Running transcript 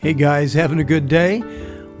Hey guys, having a good day?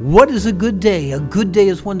 What is a good day? A good day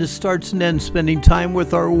is one that starts and ends spending time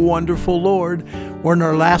with our wonderful Lord. We're in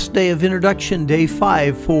our last day of introduction, day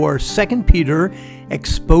 5 for 2 Peter,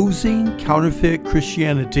 Exposing Counterfeit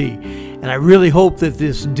Christianity. And I really hope that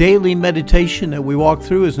this daily meditation that we walk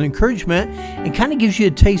through is an encouragement and kind of gives you a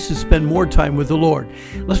taste to spend more time with the Lord.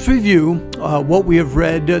 Let's review what we have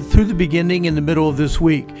read through the beginning and the middle of this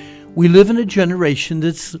week. We live in a generation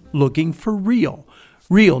that's looking for real.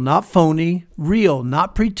 Real, not phony. Real,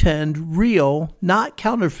 not pretend. Real, not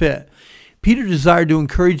counterfeit. Peter desired to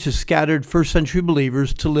encourage the scattered first century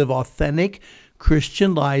believers to live authentic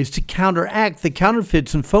Christian lives to counteract the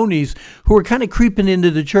counterfeits and phonies who are kind of creeping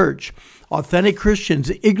into the church. Authentic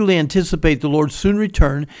Christians eagerly anticipate the Lord's soon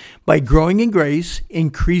return by growing in grace,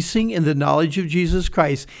 increasing in the knowledge of Jesus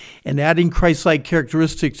Christ, and adding Christ-like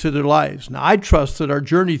characteristics to their lives. Now, I trust that our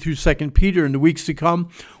journey through 2 Peter in the weeks to come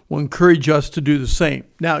will encourage us to do the same.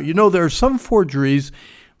 Now, you know, there are some forgeries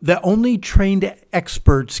that only trained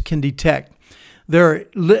experts can detect. There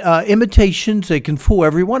are imitations that can fool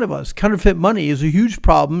every one of us. Counterfeit money is a huge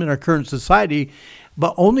problem in our current society,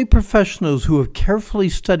 but only professionals who have carefully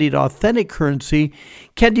studied authentic currency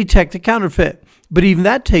can detect a counterfeit. But even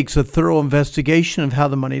that takes a thorough investigation of how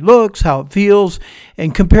the money looks, how it feels,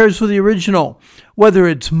 and compares with the original. Whether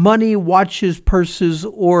it's money, watches, purses,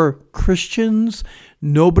 or Christians,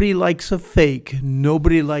 nobody likes a fake.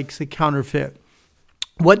 Nobody likes a counterfeit.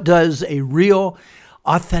 What does a real,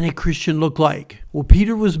 authentic Christian look like? Well,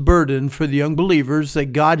 Peter was burdened for the young believers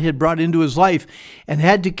that God had brought into his life and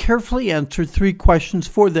had to carefully answer 3 questions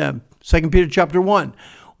for them. 2 Peter chapter 1,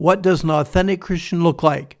 what does an authentic Christian look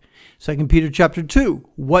like? 2 Peter chapter 2,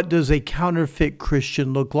 what does a counterfeit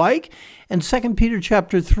Christian look like? And 2 Peter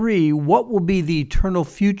chapter 3, what will be the eternal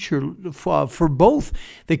future for both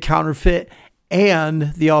the counterfeit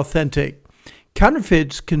and the authentic?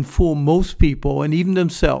 Counterfeits can fool most people and even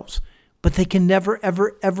themselves, but they can never,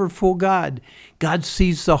 ever, ever fool God. God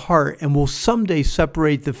sees the heart and will someday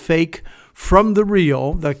separate the fake from the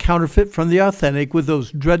real, the counterfeit from the authentic, with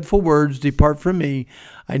those dreadful words, "Depart from me,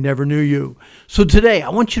 I never knew you." So today, I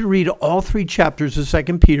want you to read all 3 chapters of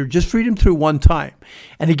 2 Peter. Just read them through one time.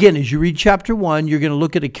 And again, as you read chapter 1, you're going to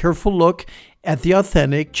look at a careful look at the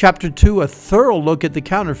authentic. Chapter 2, a thorough look at the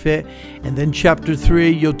counterfeit. And then chapter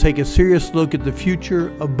 3, you'll take a serious look at the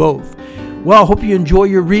future of both. Well, I hope you enjoy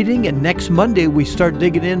your reading, and next Monday we start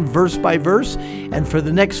digging in verse by verse, and for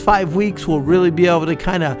the next 5 weeks we'll really be able to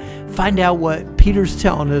kind of find out what Peter's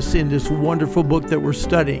telling us in this wonderful book that we're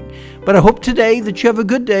studying. But I hope today that you have a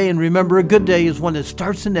good day, and remember, a good day is one that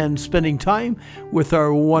starts and ends spending time with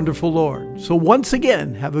our wonderful Lord. So once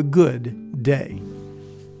again, have a good day.